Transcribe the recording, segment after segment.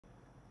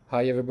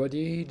Hi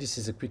everybody, this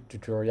is a quick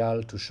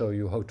tutorial to show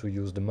you how to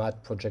use the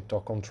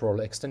MadProjectorControl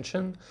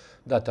extension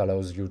that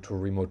allows you to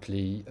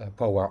remotely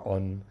power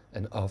on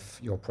and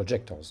off your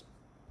projectors.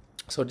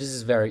 So this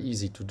is very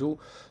easy to do.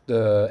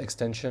 The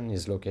extension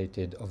is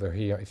located over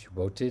here if you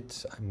bought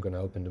it. I'm gonna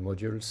open the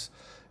modules.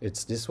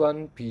 It's this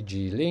one,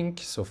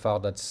 PJLink. So far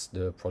that's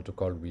the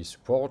protocol we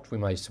support. We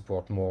might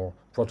support more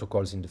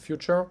protocols in the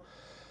future.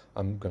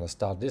 I'm gonna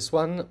start this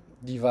one.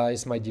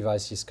 My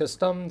device is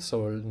custom,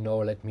 so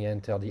now let me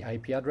enter the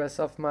IP address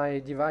of my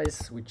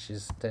device, which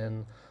is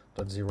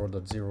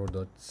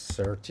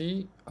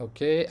 10.0.0.30.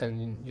 Okay,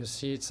 and you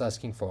see it's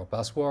asking for a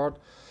password.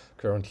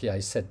 Currently I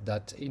set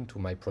that into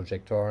my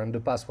projector and the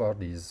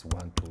password is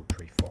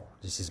 1234.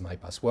 This is my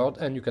password,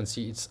 and you can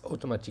see it's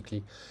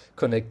automatically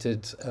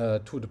connected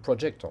to the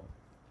projector.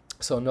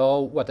 So now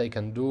what I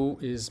can do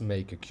is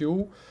make a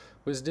queue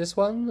with this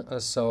one.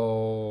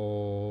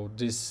 So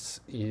this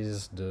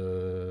is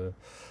the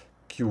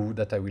queue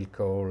that I will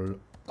call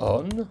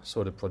on.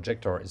 So the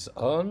projector is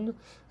on,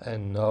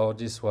 and now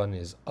this one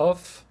is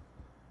off,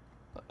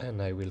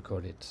 and I will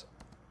call it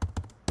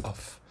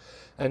off.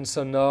 And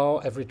so now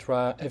every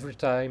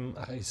time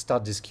I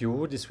start this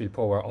queue, this will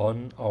power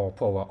on or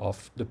power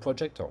off the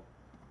projector.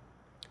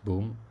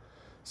 Boom.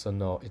 So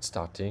now it's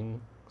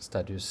starting.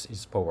 Status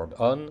is powered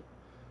on.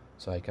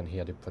 So I can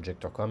hear the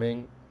projector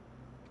coming.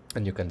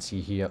 And you can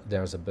see here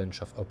there's a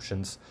bunch of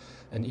options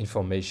and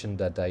information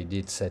that I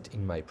did set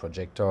in my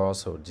projector.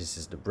 So this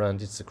is the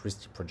brand, it's a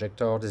Christie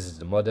projector. This is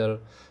the model,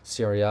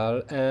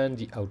 serial, and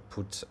the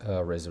output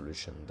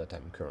resolution that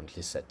I'm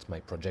currently set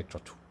my projector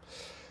to.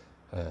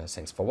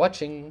 Thanks for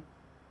watching.